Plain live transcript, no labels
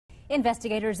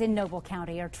Investigators in Noble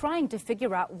County are trying to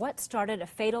figure out what started a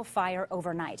fatal fire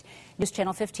overnight. News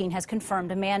Channel 15 has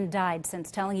confirmed a man died since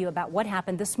telling you about what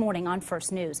happened this morning on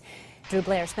First News. Drew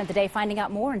Blair spent the day finding out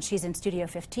more, and she's in Studio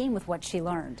 15 with what she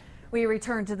learned. We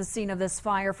returned to the scene of this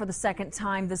fire for the second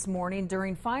time this morning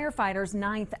during firefighters'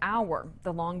 9th hour.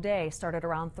 The long day started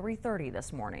around 3:30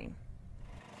 this morning.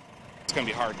 It's going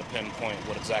to be hard to pinpoint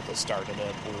what exactly started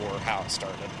it or how it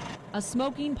started. A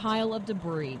smoking pile of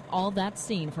debris, all that's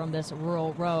seen from this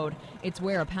rural road. It's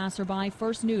where a passerby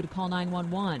first knew to call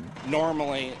 911.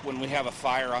 Normally, when we have a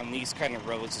fire on these kind of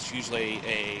roads, it's usually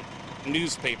a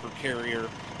newspaper carrier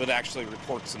that actually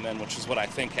reports them in, which is what I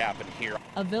think happened here.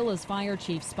 Avila's fire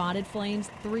chief spotted flames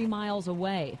 3 miles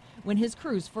away. When his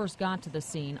crews first got to the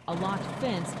scene, a locked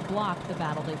fence blocked the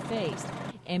battle they faced.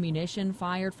 Ammunition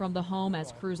fired from the home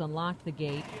as crews unlocked the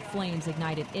gate. Flames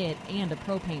ignited it and a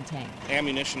propane tank.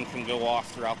 Ammunition can go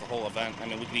off throughout the whole event. I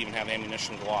mean, we could even have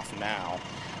ammunition go off now.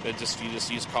 You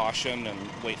just use caution and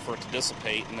wait for it to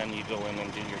dissipate, and then you go in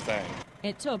and do your thing.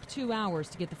 It took 2 hours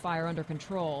to get the fire under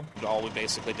control. All we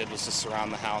basically did was just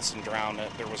surround the house and drown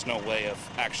it. There was no way of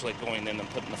actually going in and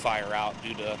putting the fire out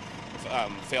due to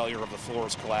failure of the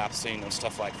floors collapsing and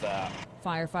stuff like that.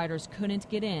 Firefighters couldn't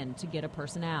get in to get a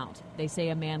person out. They say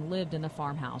a man lived in the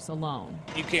farmhouse alone.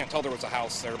 You can't tell there was a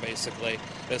house there, basically.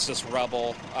 It's just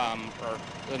rubble,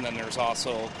 and then there's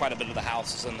also quite a bit of the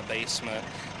house is in the basement.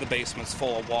 The basement's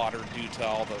full of water due to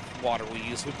all the water we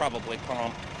use. We probably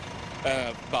pump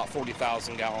about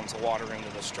 40,000 gallons of water into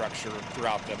the structure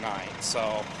throughout the night.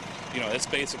 So, you know, it's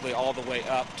basically all the way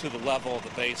up to the level of the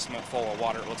basement full of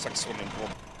water. It looks like a swimming pool.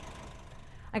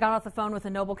 I got off the phone with a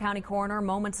Noble County coroner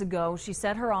moments ago. She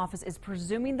said her office is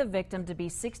presuming the victim to be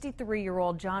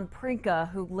 63-year-old John Prinka,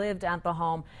 who lived at the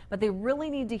home, but they really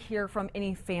need to hear from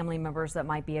any family members that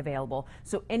might be available.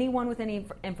 So anyone with any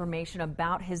information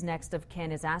about his next of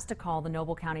kin is asked to call the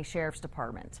Noble County Sheriff's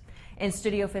Department. In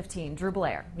Studio 15, Drew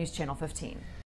Blair, News Channel 15.